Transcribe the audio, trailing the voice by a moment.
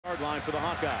line for the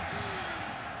Hawkeyes.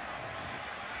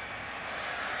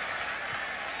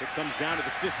 It comes down to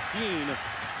the 15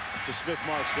 to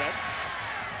Smith-Marset.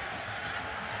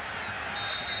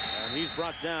 And he's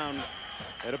brought down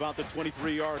at about the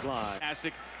 23-yard line.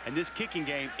 Fantastic. And this kicking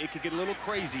game, it could get a little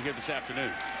crazy here this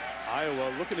afternoon.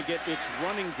 Iowa looking to get its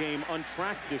running game on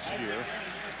track this year.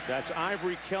 That's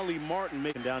Ivory, Kelly, Martin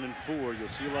making down in 4. You'll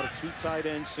see a lot of 2 tight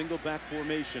ends, single back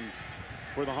formation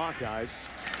for the Hawkeyes.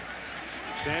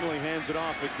 Stanley hands it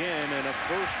off again, and a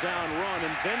first down run,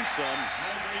 and then some,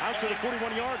 out to the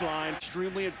 41-yard line.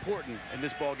 Extremely important in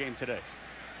this ball game today.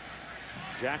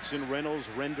 Jackson, Reynolds,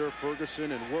 Render,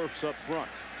 Ferguson, and Wirfs up front.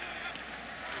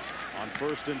 On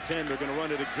 1st and 10, they're going to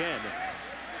run it again.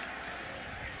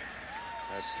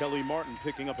 That's Kelly Martin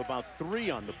picking up about 3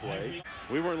 on the play.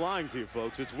 We weren't lying to you,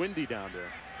 folks. It's windy down there.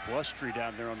 Blustery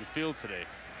down there on the field today.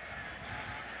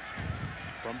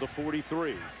 From the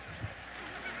 43.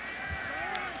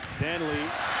 Stanley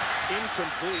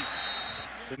incomplete.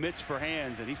 To Mitch for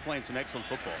hands, and he's playing some excellent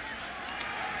football.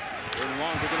 Third and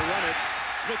long, they're going to run it.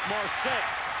 Smith-Marset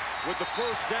with the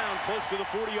first down close to the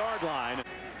 40-yard line.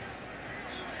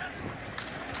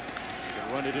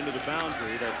 They run it into the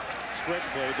boundary. That stretch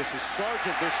play. This is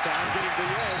Sargent this time getting the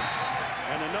edge.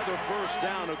 And another first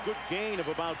down, a good gain of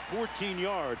about 14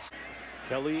 yards.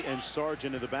 Kelly and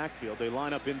Sargent in the backfield. They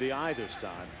line up in the eye this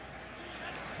time.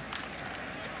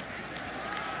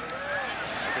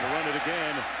 They're going to run it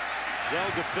again. Well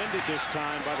defended this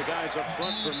time by the guys up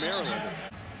front for Maryland.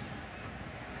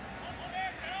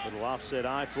 Little offset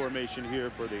eye formation here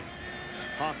for the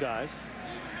Hawkeyes.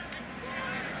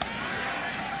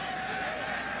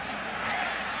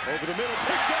 Over the middle,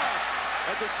 picked off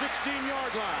at the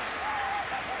 16-yard line.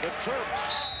 The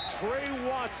Terps, Trey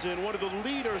Watson, one of the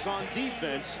leaders on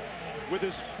defense, with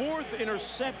his 4th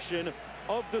interception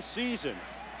of the season.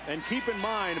 And keep in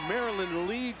mind, Maryland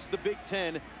leads the Big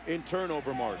Ten in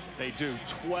turnover margin. They do.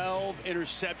 12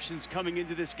 interceptions coming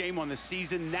into this game on the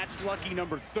season. That's lucky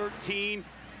number 13.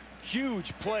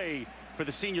 Huge play for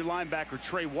the senior linebacker,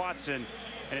 Trey Watson.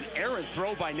 And an errant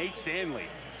throw by Nate Stanley.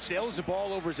 Sails the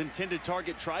ball over his intended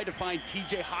target, tried to find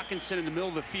T.J. Hawkinson in the middle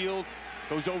of the field.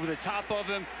 Goes over the top of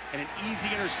him, and an easy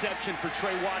interception for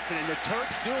Trey Watson. And the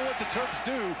Terps doing what the Terps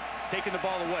do, taking the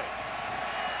ball away.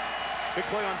 Big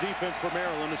play on defense for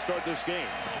Maryland to start this game.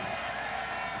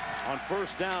 On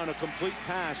first down, a complete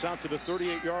pass out to the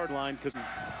 38-yard line, because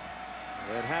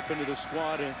that happened to the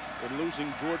squad in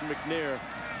losing Jordan McNair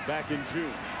back in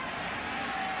June.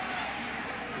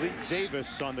 Fleet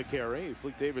Davis on the carry.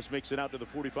 Fleet Davis makes it out to the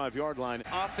 45-yard line.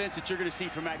 Offense that you're going to see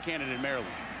from Matt Cannon in Maryland.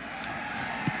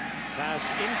 Pass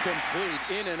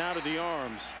incomplete, in and out of the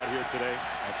arms here today.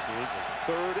 Absolutely.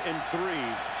 3rd and 3.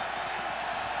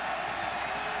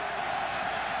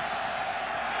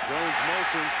 Jones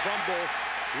motions, fumble,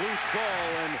 loose ball,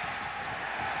 and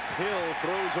Hill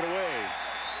throws it away.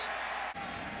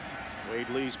 Wade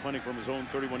Lee's punting from his own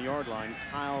 31-yard line.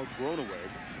 Kyle Groneweg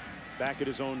back at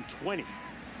his own 20.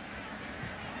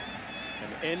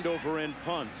 An end-over-end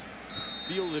punt,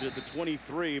 fielded at the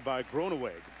 23 by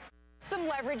Groneweg. Some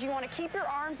leverage. You want to keep your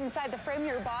arms inside the frame of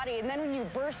your body, and then when you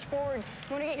burst forward,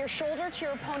 you want to get your shoulder to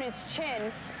your opponent's chin.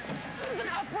 This is an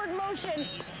upward motion,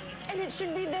 and it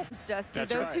should be this. Dusty,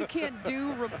 That's those right. who can't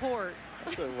do report.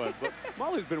 I'll tell you what, but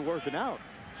Molly's been working out.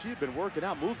 She's been working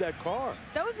out. Move that car.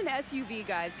 That was an SUV,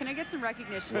 guys. Can I get some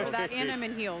recognition for that? And I'm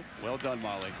in heels. Well done,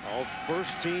 Molly. All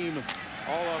first team,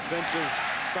 all offensive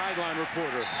sideline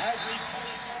reporter.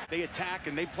 They attack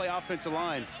and they play offensive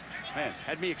line. Man,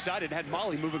 had me excited. Had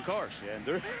Molly moving cars. Yeah, and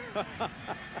they're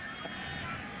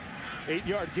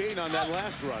 8-yard gain on that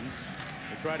last run.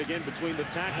 They tried again between the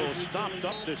tackles. Stopped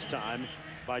up this time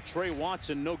by Trey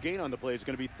Watson. No gain on the play. It's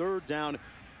going to be 3rd down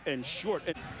and short.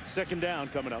 And 2nd down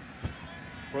coming up.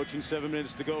 Approaching 7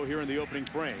 minutes to go here in the opening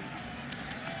frame.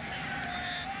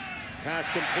 Pass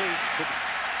complete to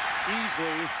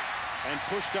Easley and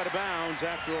pushed out of bounds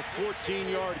after a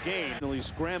 14-yard gain. His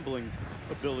scrambling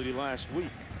ability last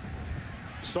week.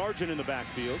 Sargent in the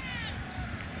backfield.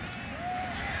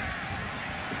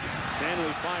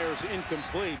 Stanley fires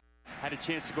incomplete. Had a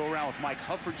chance to go around with Mike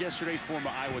Hufford yesterday, former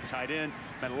Iowa tight end.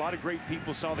 Met a lot of great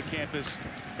people, saw the campus.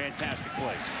 Fantastic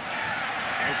place.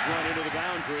 Nice run into the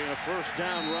boundary and a first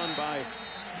down run by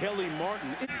Kelly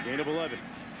Martin. Gain of 11.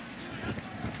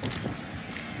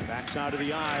 Backs out of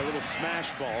the eye, a little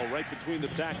smash ball right between the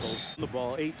tackles. The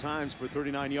ball 8 times for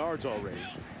 39 yards already.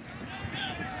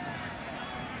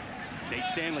 Nate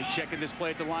Stanley checking this play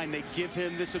at the line. They give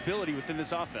him this ability within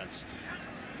this offense.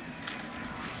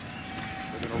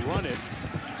 They're going to run it.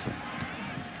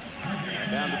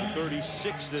 And down to the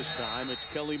 36 this time. It's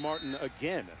Kelly Martin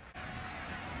again.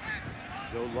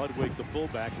 Joe Ludwig, the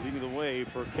fullback, leading the way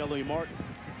for Kelly Martin.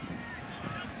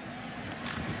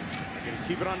 They're going to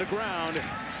keep it on the ground.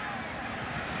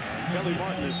 And Kelly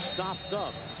Martin is stopped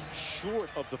up short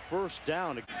of the first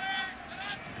down. The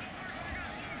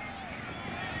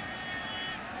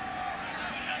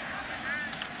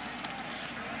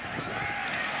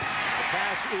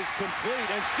pass is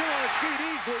complete and still on his feet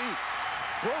easily.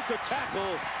 Broke a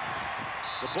tackle.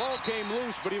 The ball came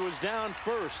loose, but he was down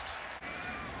first.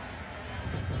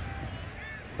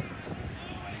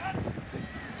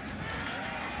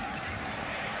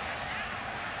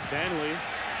 Stanley.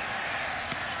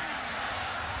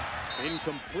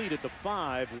 Incomplete at the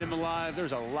 5. Him alive.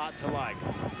 There's a lot to like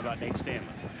about Nate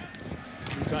Stanley.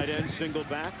 Two tight ends, single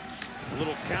back. A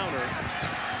little counter.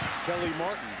 Kelly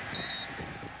Martin.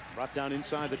 Brought down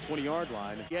inside the 20-yard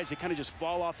line. Yeah, to kind of just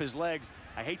fall off his legs.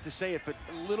 I hate to say it, but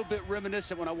a little bit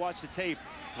reminiscent when I watch the tape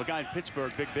of a guy in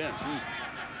Pittsburgh, Big Ben.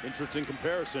 Interesting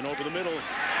comparison over the middle.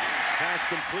 Pass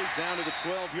complete down to the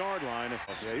 12-yard line.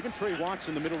 Yeah, even Trey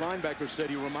Watson, the middle linebacker,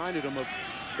 said he reminded him of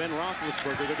Ben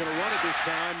Roethlisberger. They're going to run it this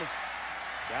time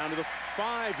down to the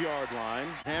 5-yard line.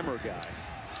 Hammer guy.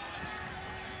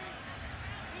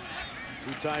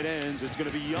 Two tight ends. It's going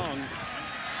to be Young.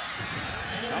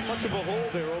 Not much of a hole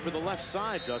there over the left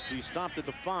side, Dusty. Stopped at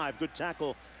the 5. Good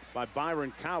tackle by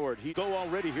Byron Coward. He go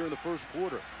already here in the first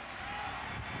quarter.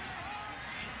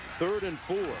 3rd and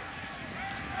 4.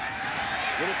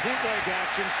 Little bootleg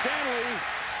action. Stanley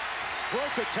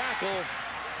broke a tackle,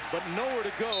 but nowhere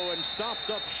to go and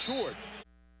stopped up short.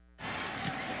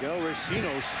 Miguel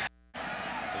Racino's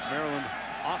this Maryland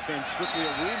offense strictly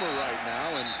a rumor right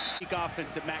now, and Unique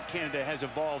offense that Matt Canada has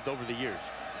evolved over the years.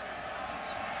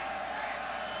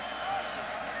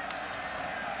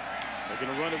 They're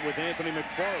going to run it with Anthony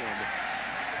McFarland.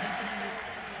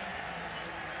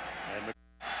 And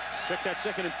check that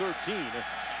 2nd and 13.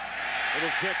 Little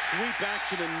jet sweep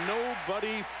action and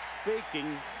nobody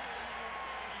faking.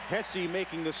 Hesse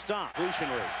making the stop. Completion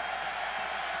rate.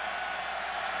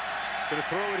 Going to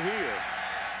throw it here.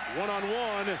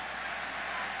 One-on-one.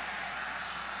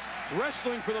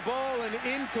 Wrestling for the ball and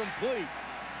incomplete.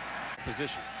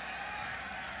 Position.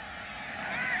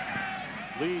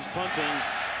 Lee's punting.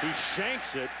 He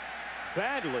shanks it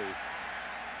badly.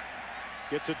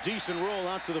 Gets a decent roll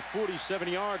out to the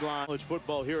 47-yard line. College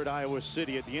football here at Iowa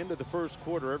City at the end of the first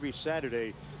quarter every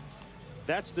Saturday.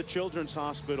 That's the Children's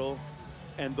Hospital,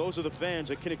 and those are the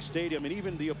fans at Kinnick Stadium, and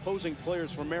even the opposing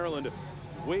players from Maryland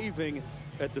waving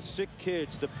at the sick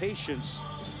kids, the patients,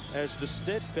 as the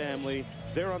Stead family,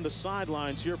 they're on the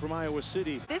sidelines here from Iowa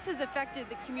City. This has affected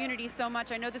the community so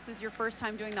much. I know this was your first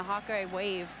time doing the Hawkeye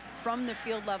wave from the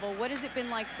field level. What has it been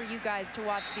like for you guys to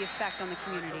watch the effect on the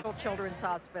community? Children's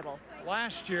Hospital.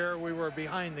 Last year, we were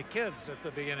behind the kids at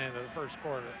the beginning of the first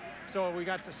quarter, so we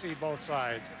got to see both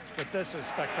sides, but this is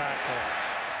spectacular.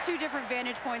 2 different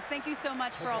vantage points. Thank you so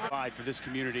much for all the For this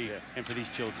community and for these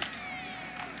children.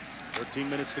 13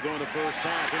 minutes to go in the first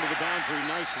half. Into the boundary.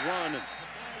 Nice run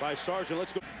by Sargent.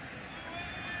 Let's go.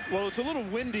 Well, it's a little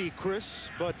windy,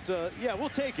 Chris, but yeah, we'll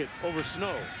take it over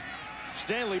snow.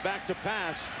 Stanley back to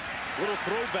pass. Little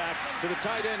throwback to the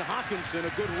tight end Hawkinson, a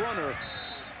good runner.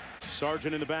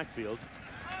 Sargent in the backfield.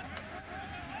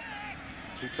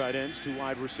 2 tight ends, 2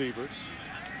 wide receivers.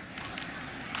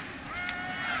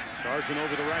 Sargent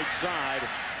over the right side,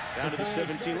 down to the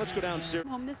 17. Let's go downstairs.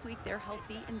 home this week. They're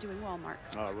healthy and doing well, Mark.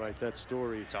 All right, that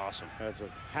story. It's awesome. Has a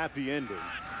happy ending.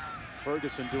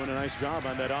 Ferguson doing a nice job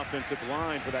on that offensive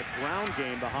line for that ground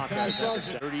game the Hawkeyes have to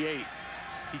step. 38,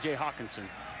 T.J. Hawkinson.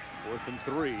 4th and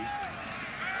 3.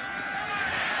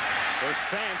 There's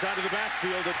Fant out of the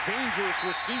backfield, a dangerous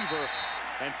receiver,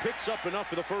 and picks up enough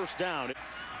for the first down.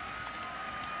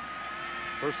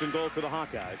 1st and goal for the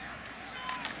Hawkeyes.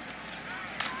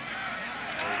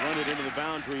 They run it into the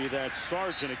boundary. That's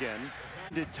Sargent again.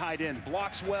 Tight end,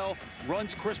 blocks well,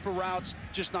 runs crisper routes,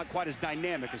 just not quite as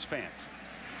dynamic as Fant.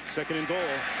 2nd and goal.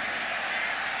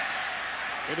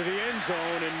 Into the end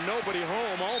zone and nobody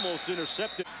home, almost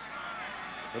intercepted.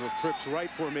 Little trips right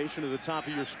formation to the top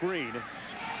of your screen.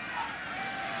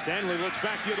 Stanley looks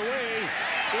back the other way.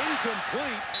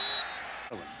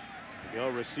 Incomplete.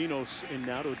 Miguel Racino's in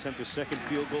now to attempt a 2nd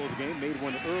field goal of the game. Made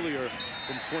one earlier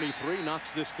from 23.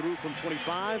 Knocks this through from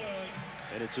 25.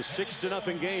 And it's a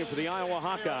 6-0 game for the Iowa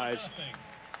Hawkeyes.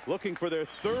 Looking for their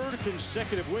 3rd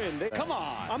consecutive win. Come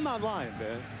on. I'm not lying,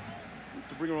 man. Needs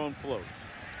to bring her own float.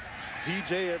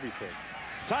 DJ everything.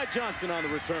 Ty Johnson on the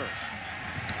return.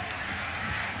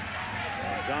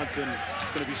 Johnson is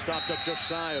going to be stopped up just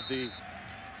shy of the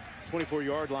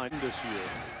 24-yard line this year.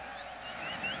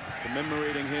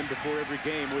 Commemorating him before every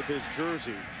game with his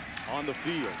jersey on the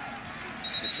field.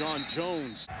 Sean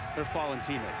Jones, their fallen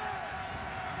teammate.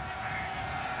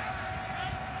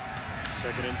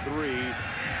 2nd and 3.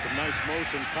 Some nice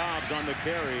motion. Cobbs on the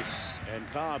carry, and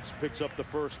Cobbs picks up the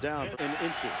first down in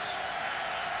inches.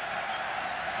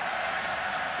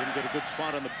 Didn't get a good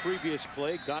spot on the previous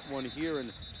play. Got one here,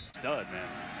 and Stud, man.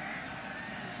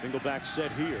 single back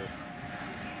set here.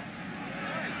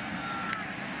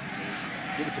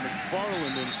 Give it to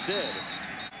McFarland instead.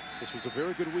 This was a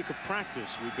very good week of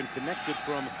practice. We've been connected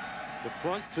from the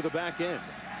front to the back end.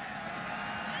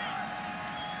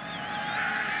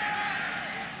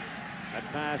 That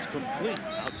pass complete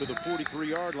out to the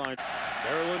 43-yard line.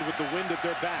 Maryland with the wind at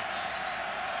their backs.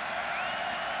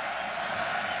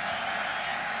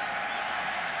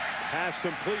 The pass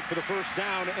complete for the first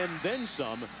down and then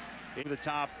some. Over the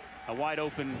top, a wide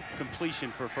open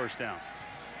completion for a first down.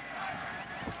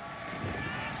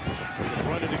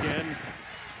 Run it again.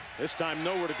 This time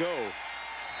nowhere to go.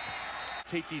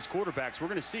 Take these quarterbacks. We're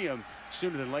going to see them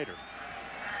sooner than later.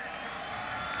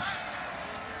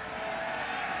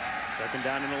 2nd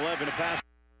down and 11. A pass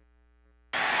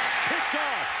picked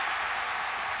off.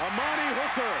 Amani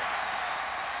Hooker.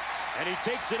 And he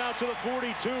takes it out to the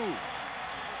 42.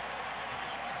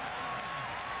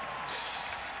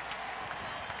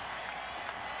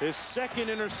 His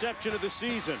 2nd interception of the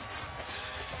season.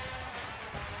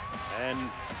 And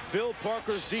Phil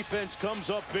Parker's defense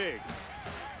comes up big.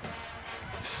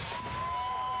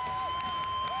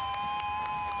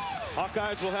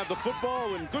 Hawkeyes will have the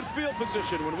football in good field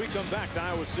position when we come back to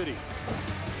Iowa City.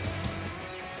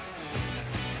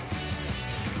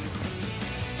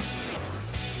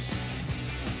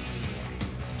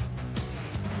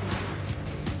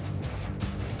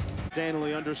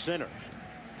 Stanley under center.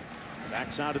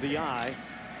 Backs out of the eye.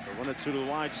 They run it to the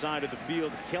wide side of the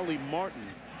field. Kelly Martin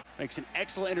makes an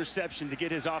excellent interception to get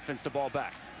his offense the ball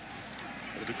back.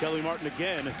 It'll be Kelly Martin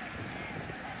again.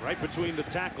 Right between the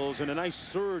tackles, and a nice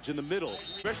surge in the middle,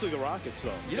 especially the Rockets,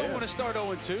 though. You don't want to start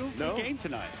 0-2. No. Big game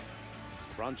tonight.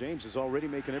 LeBron James is already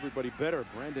making everybody better.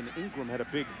 Brandon Ingram had a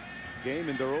big game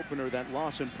in their opener, that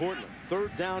loss in Portland.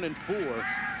 3rd down and 4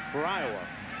 for Iowa.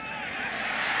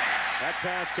 That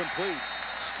pass complete.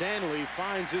 Stanley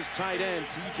finds his tight end,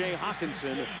 T.J.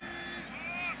 Hawkinson.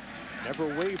 Never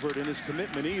wavered in his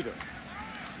commitment either.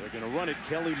 They're going to run it.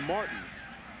 Kelly Martin.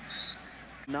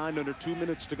 9 under 2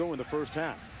 minutes to go in the first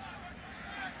half.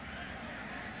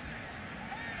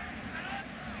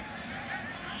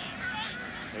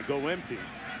 They go empty.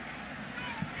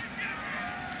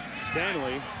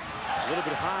 Stanley, a little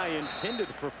bit high, intended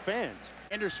for Fant.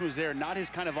 Anderson was there, not his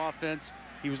kind of offense.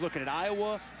 He was looking at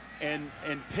Iowa and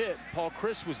Pitt. Paul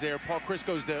Chris was there. Paul Chris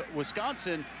goes to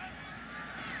Wisconsin,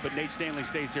 but Nate Stanley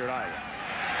stays here at Iowa.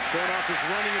 Showing off his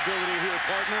running ability here,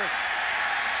 partner.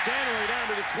 Stanley down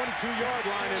to the 22-yard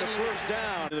line and a first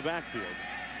down in the backfield.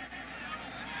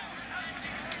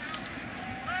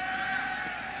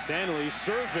 Stanley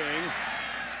serving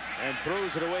and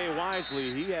throws it away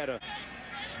wisely. He had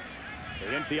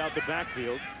they empty out the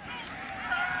backfield.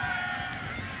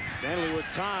 Stanley with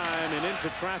time and into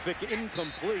traffic,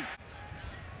 incomplete.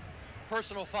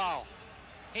 Personal foul.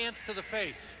 Hands to the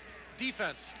face.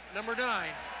 Defense, number 9.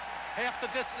 Half the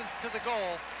distance to the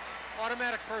goal.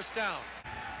 Automatic first down.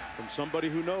 From somebody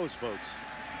who knows, folks.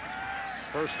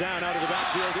 First down out of the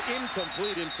backfield,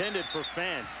 incomplete, intended for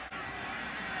Fant.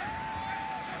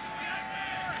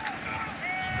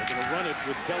 They're going to run it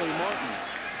with Kelly Martin.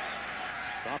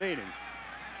 Stop aiming.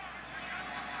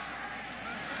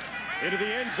 Into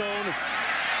the end zone.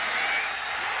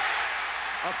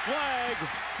 A flag.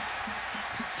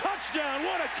 Touchdown.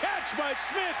 What a catch by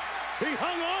Smith. He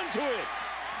hung on to it.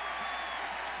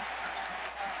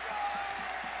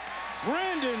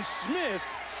 Brandon Smith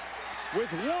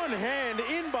with one hand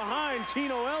in behind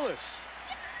Tino Ellis.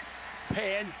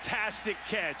 Fantastic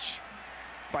catch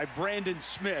by Brandon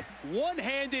Smith.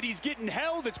 One-handed, he's getting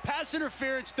held. It's pass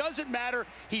interference, doesn't matter.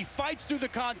 He fights through the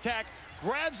contact,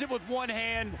 grabs it with one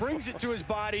hand, brings it to his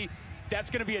body.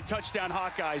 That's going to be a touchdown,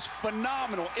 Hawkeyes.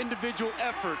 Phenomenal individual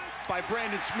effort by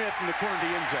Brandon Smith in the corner of the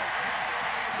end zone.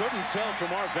 Couldn't tell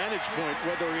from our vantage point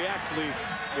whether he actually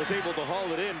was able to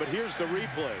haul it in, but here's the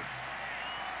replay.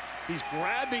 He's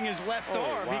grabbing his left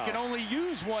arm. Wow. He can only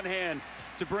use one hand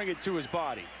to bring it to his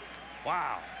body.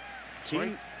 Wow.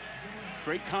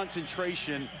 Great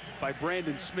concentration by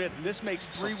Brandon Smith. And this makes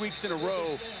 3 weeks in a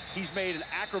row he's made an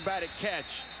acrobatic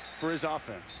catch for his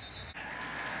offense.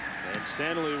 And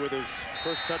Stanley with his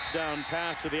first touchdown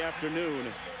pass of the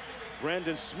afternoon.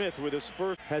 Brandon Smith with his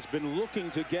first has been looking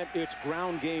to get its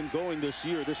ground game going this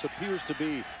year. This appears to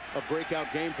be a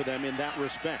breakout game for them in that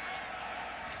respect.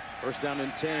 First down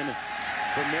and 10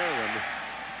 for Maryland.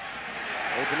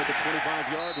 Open at the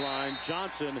 25-yard line.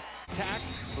 Johnson. Attack,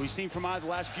 we've seen from the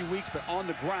last few weeks, but on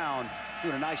the ground,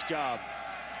 doing a nice job.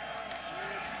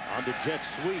 On the jet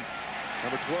sweep.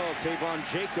 Number 12,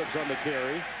 Tavon Jacobs on the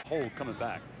carry. Hold coming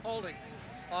back. Holding.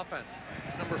 Offense.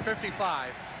 Number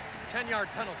 55. 10-yard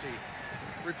penalty.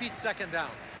 Repeat second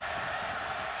down.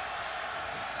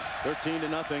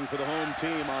 13-0 for the home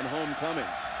team on homecoming.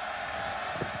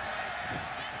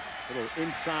 Little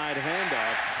inside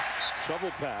handoff.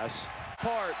 Shovel pass.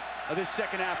 Part of this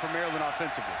second half for Maryland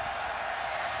offensively.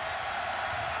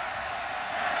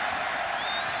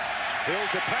 Hill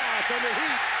to pass under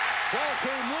heat. Ball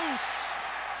came loose.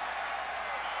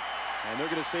 And they're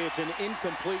going to say it's an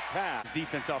incomplete pass.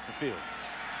 Defense off the field.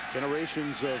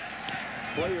 Generations of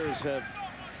players have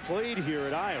played here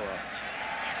at Iowa.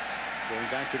 Going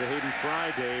back to the Hayden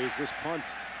Fry days, this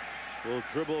punt will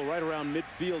dribble right around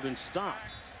midfield and stop.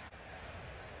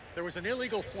 There was an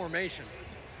illegal formation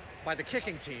by the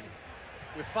kicking team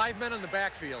with 5 men in the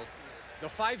backfield. The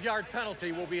 5-yard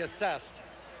penalty will be assessed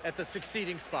at the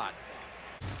succeeding spot.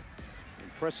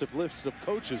 Impressive lifts of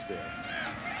coaches there.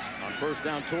 On first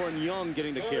down, Torrin Young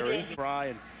getting the carry. Fry,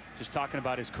 and just talking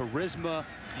about his charisma,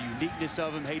 the uniqueness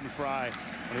of him. Hayden Fry,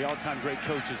 one of the all-time great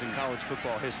coaches in college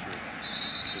football history.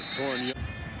 Is Torrin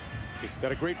Young.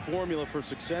 Got a great formula for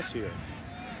success here.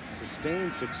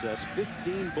 Sustained success,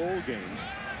 15 bowl games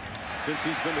since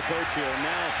he's been the coach here.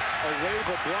 Now a wave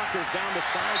of blockers down the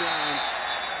sidelines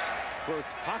for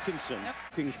Hawkinson,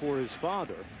 looking for his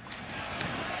father.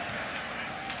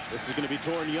 This is going to be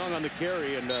Torrin Young on the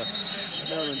carry, and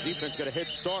Maryland defense got a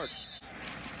head start.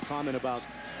 Comment about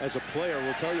as a player,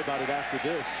 we'll tell you about it after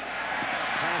this.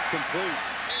 Pass complete.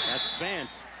 That's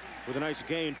Fant with a nice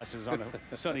gain. This is on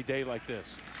a sunny day like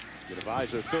this. Good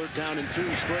advisor, 3rd down and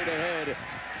 2, straight ahead.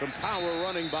 Some power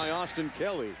running by Austin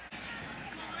Kelly.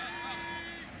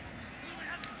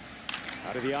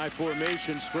 Out of the I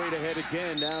formation, straight ahead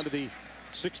again, down to the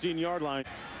 16-yard line.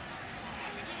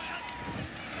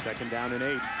 2nd down and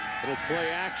 8. Little play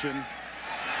action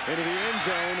into the end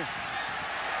zone.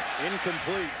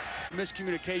 Incomplete.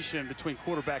 Miscommunication between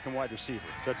quarterback and wide receiver.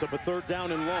 Sets up a 3rd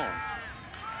down and long.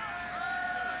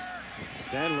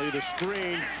 Stanley, the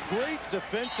screen. Great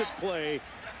defensive play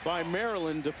by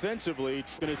Maryland defensively.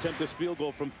 Going to attempt this field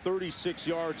goal from 36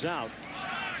 yards out.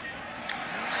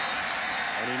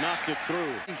 And he knocked it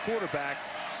through. Quarterback,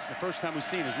 the first time we've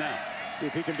seen is now. See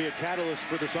if he can be a catalyst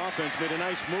for this offense. Made a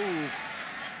nice move.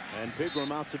 And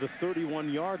Pigram out to the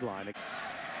 31-yard line.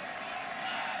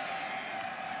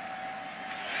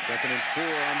 2nd and 4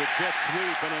 on the jet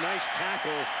sweep, and a nice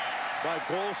tackle by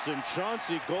Golston.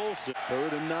 Chauncey Golston.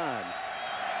 3rd and 9.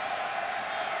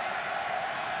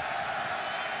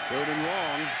 3rd and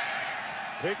long.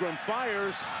 Pigram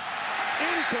fires.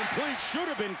 Incomplete. Should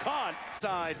have been caught.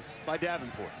 Side by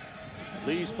Davenport.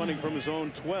 Lee's punting from his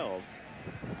own 12.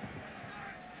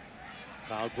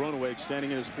 Kyle Groneweg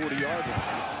standing in his 40-yard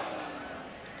line.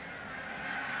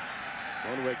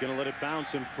 Groneweg going to let it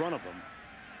bounce in front of him.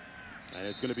 And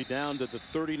it's going to be down to the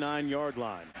 39-yard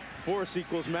line. Force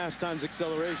equals mass times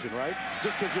acceleration, right?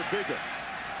 Just because you're bigger.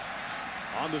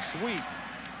 On the sweep,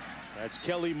 that's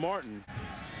Kelly Martin.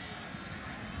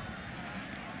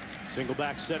 Single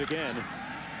back set again.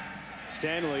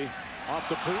 Stanley off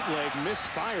the bootleg,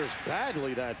 misfires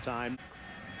badly that time.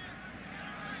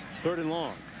 3rd and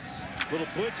long. Little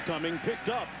blitz coming, picked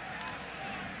up.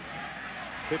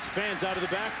 Hits Fant out of the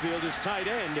backfield, his tight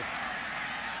end.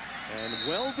 And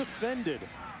well defended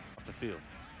off the field.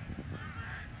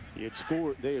 They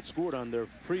had scored on their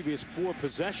previous 4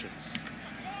 possessions.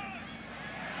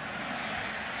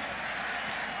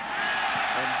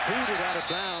 And booted out of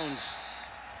bounds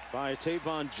by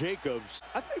Tavon Jacobs.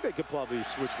 I think they could probably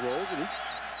switch roles, and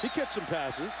he catch some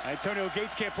passes. Antonio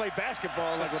Gates can't play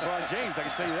basketball like LeBron James, I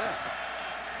can tell you that.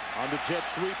 On the jet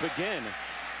sweep again.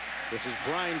 This is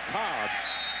Brian Cobbs.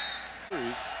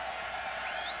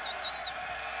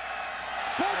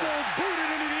 Fumbled, booted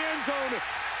into the end zone.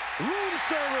 Room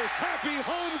service, happy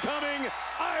homecoming,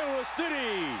 Iowa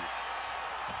City.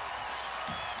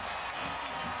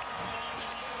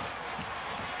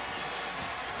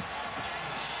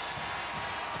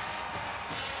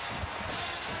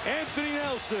 Anthony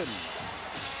Nelson.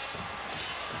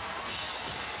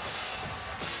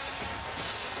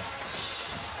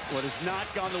 What has not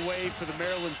gone the way for the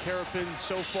Maryland Terrapins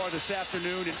so far this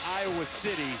afternoon in Iowa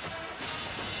City.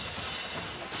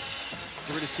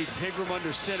 We're going to see Pigram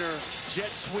under center,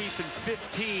 jet sweep in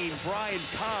 15. Brian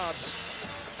Cobbs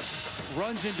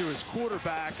runs into his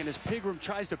quarterback, and as Pigram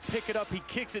tries to pick it up, he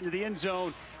kicks it into the end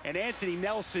zone. And Anthony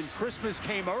Nelson, Christmas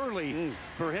came early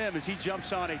for him as he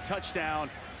jumps on a touchdown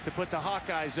to put the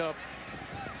Hawkeyes up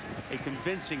a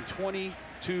convincing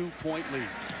 22-point lead.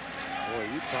 Boy,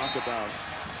 you talk about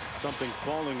something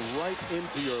falling right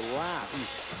into your lap.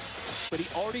 But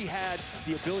he already had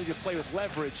the ability to play with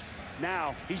leverage.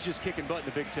 Now he's just kicking butt in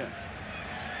the Big Ten.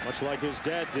 Much like his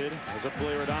dad did as a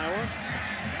player at Iowa.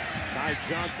 Ty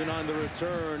Johnson on the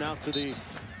return out to the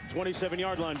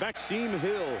 27-yard line. Back Seam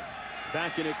Hill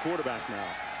back in at quarterback now.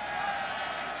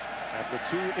 After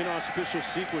two inauspicious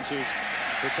sequences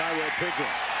for Tyrell Pickering.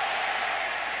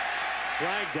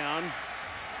 Flag down.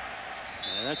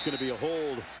 And that's going to be a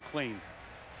hold. Clean.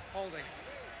 Holding.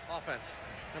 Offense.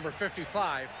 Number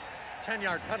 55.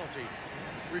 10-yard penalty.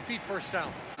 Repeat first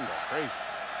down. Crazy.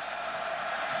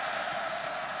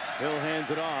 Hill hands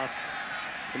it off.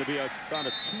 Going to be about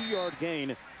a 2-yard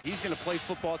gain. He's going to play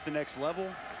football at the next level.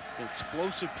 He's an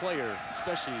explosive player,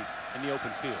 especially in the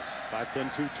open field.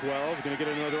 5'10", 212. Going to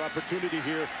get another opportunity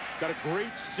here. Got a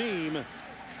great seam.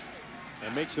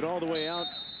 And makes it all the way out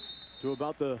to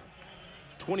about the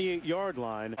 28-yard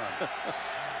line.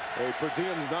 Hey, per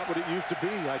diem's not what it used to be,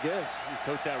 I guess. You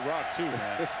tote that rock, too,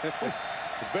 man.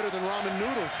 It's better than ramen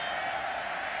noodles.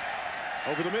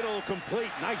 Over the middle,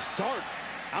 complete. Nice dart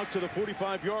out to the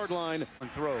 45-yard line.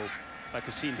 And throw by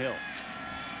Kasim Hill.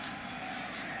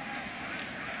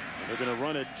 And they're going to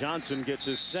run it. Johnson gets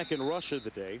his second rush of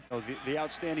the day. Oh, the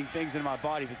outstanding things in my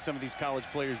body that some of these college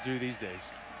players do these days.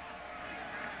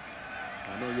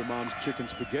 I know your mom's chicken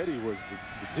spaghetti was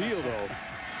the deal, though.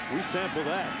 We sample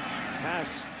that.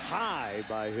 Pass high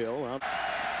by Hill.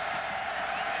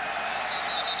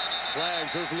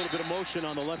 Flags. There's a little bit of motion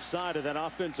on the left side of that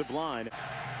offensive line.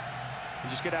 And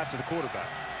just get after the quarterback.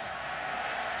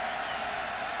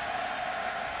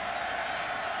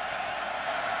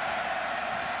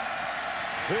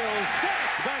 Hill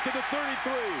sacked back at the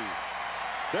 33.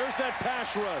 There's that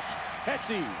pass rush.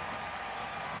 Hesse.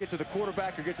 Get to the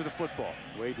quarterback or get to the football.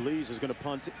 Wade Lees is going to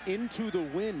punt into the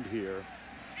wind here.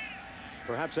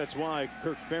 Perhaps that's why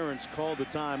Kirk Ferentz called the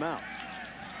timeout.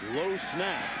 Low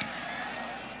snap.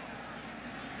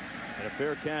 And a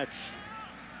fair catch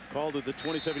called at the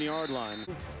 27-yard line.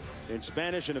 In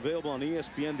Spanish and available on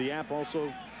ESPN, the app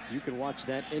also. You can watch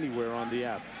that anywhere on the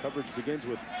app. Coverage begins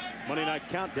with Monday Night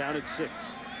Countdown at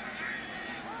 6.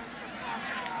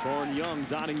 Torn Young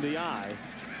dotting the I.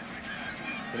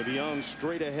 It's going to be Young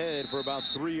straight ahead for about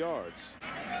 3 yards.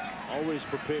 Always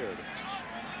prepared.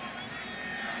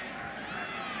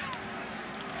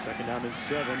 Second down and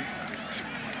 7.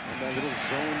 And that little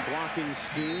zone blocking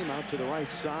scheme out to the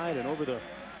right side and over the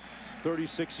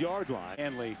 36-yard line.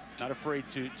 Hanley not afraid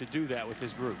to do that with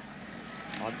his group.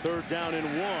 On third down and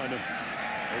 1,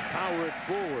 they power it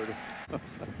forward.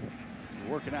 You're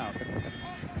working out.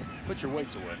 Put your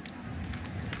weights away.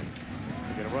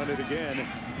 He's going to run it again.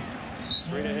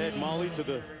 Straight ahead, Molly to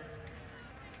the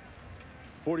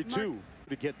 42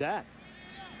 to get that.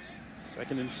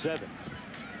 Second and 7.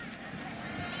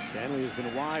 Stanley has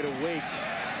been wide awake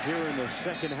here in the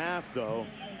second half, though.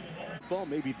 Ball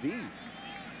may be the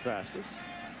fastest.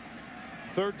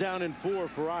 Third down and 4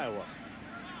 for Iowa.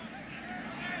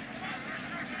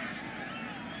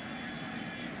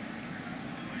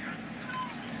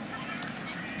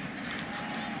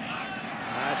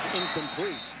 Pass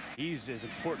incomplete. He's as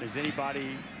important as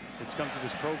anybody that's come to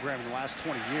this program in the last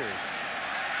 20 years.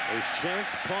 A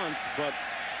shanked punt, but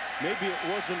maybe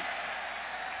it wasn't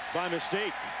by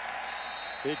mistake.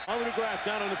 It's autographed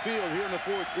down on the field here in the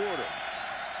fourth quarter.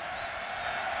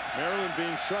 Maryland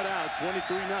being shut out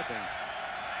 23-0.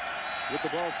 With the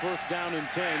ball first down and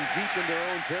 10 deep in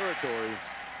their own territory.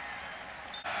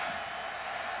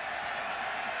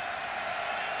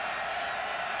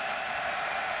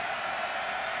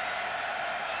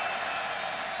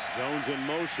 Jones in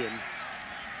motion.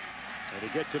 And he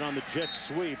gets it on the jet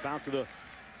sweep out to the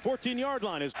 14-yard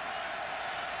line. They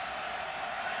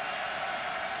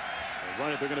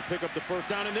run it. They're going to pick up the first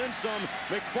down and then some.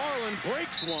 McFarland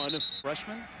breaks one.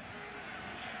 Freshman.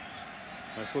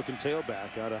 Nice looking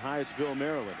tailback out of Hyattsville,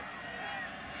 Maryland.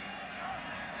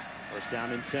 First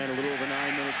down and 10, a little over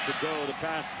 9 minutes to go. The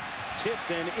pass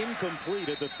tipped and incomplete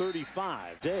at the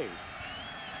 35. Day.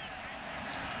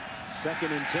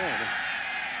 Second and 10.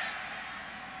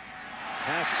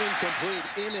 Pass incomplete,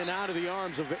 in and out of the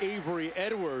arms of Avery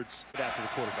Edwards. After the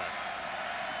quarterback.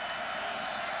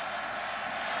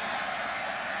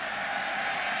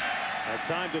 Had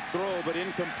time to throw, but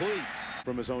incomplete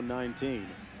from his own 19.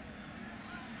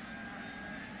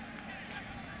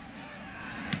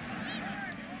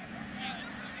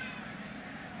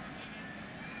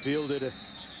 Fielded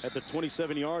at the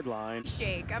 27-yard line.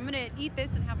 Shake. I'm going to eat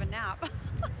this and have a nap.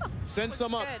 Send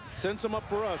some up. Good. Send some up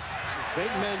for us.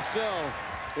 Peyton Mansell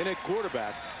in at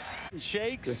quarterback.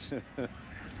 Shakes.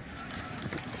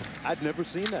 I'd never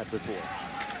seen that before.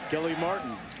 Kelly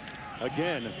Martin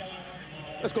again.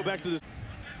 Let's go back to this.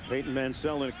 Peyton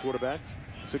Mansell in at quarterback.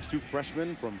 6'2"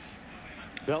 freshman from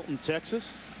Belton,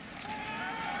 Texas.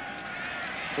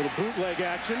 Little bootleg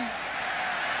action.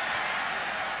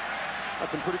 Got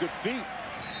some pretty good feet.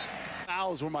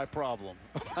 Fouls were my problem.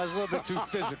 I was a little bit too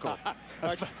physical.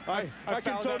 I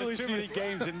can totally too see many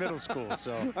games in middle school,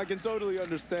 so I can totally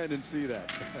understand and see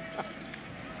that.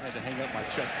 I had to hang up my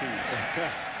Chuck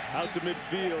T's. Out to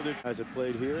midfield. It's as it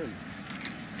played here and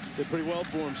did pretty well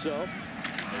for himself.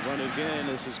 They run it again.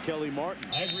 This is Kelly Martin.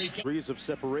 Degrees of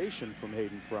separation from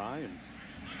Hayden Fry and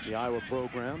the Iowa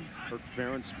program. Kirk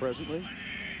Ferentz presently.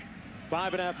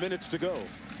 5.5 minutes to go.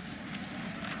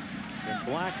 And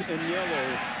black and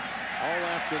yellow all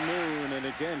afternoon. And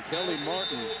again, Kelly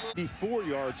Martin, 4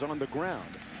 yards on the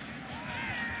ground.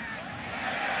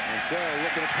 And so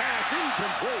looking to pass,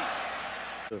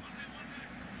 incomplete.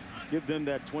 Give them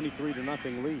that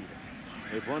 23-0 lead.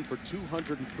 They've run for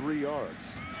 203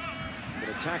 yards.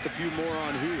 Going to tack a few more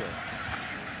on here.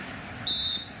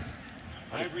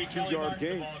 A 2-yard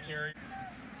gain.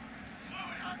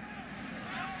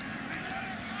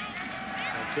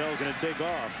 Mansell going to take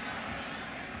off.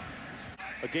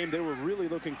 A game they were really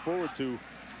looking forward to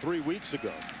 3 weeks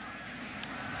ago.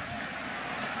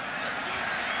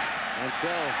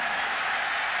 Mansell.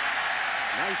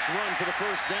 Nice run for the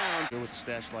first down. Go with a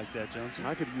stash like that, Johnson.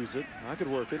 I could use it. I could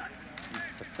work it.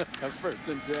 First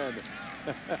and 10.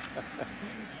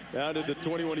 Down to the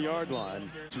 21-yard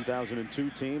line. 2002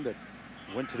 team that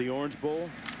went to the Orange Bowl.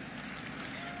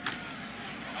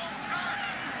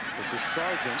 This is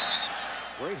Sargent.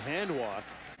 Great hand walk.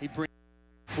 He brings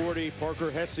 40. Parker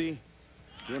Hesse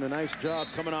doing a nice job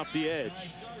coming off the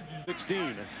edge.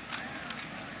 16.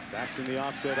 Backs in the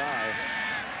offset eye.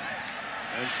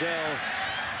 Mansell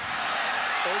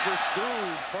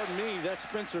overthrew, pardon me, that's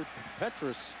Spencer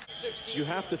Petrus. You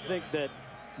have to think that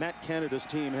Matt Canada's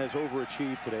team has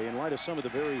overachieved today in light of some of the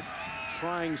very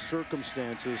trying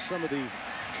circumstances, some of the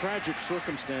tragic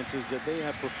circumstances that they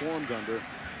have performed under.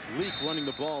 Leak running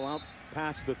the ball out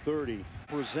past the 30.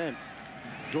 Present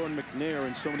Jordan McNair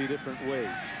in so many different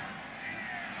ways.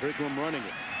 Brigham running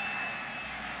it.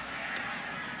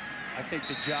 I think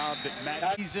the job that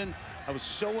Matt season that was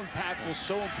so impactful,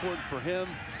 so important for him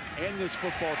and this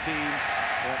football team.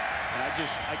 And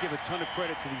I give a ton of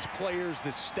credit to these players,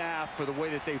 this staff, for the way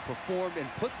that they performed and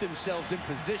put themselves in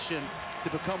position to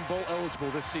become bowl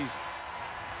eligible this season.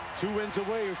 2 wins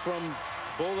away from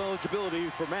bowl eligibility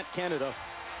for Matt Canada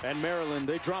and Maryland.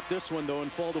 They dropped this one, though,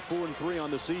 and fall to 4-3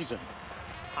 on the season.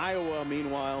 Iowa,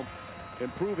 meanwhile,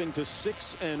 improving to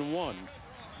 6-1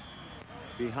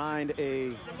 behind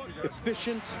a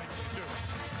efficient,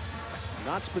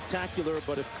 not spectacular,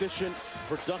 but efficient,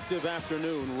 productive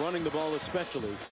afternoon, running the ball especially.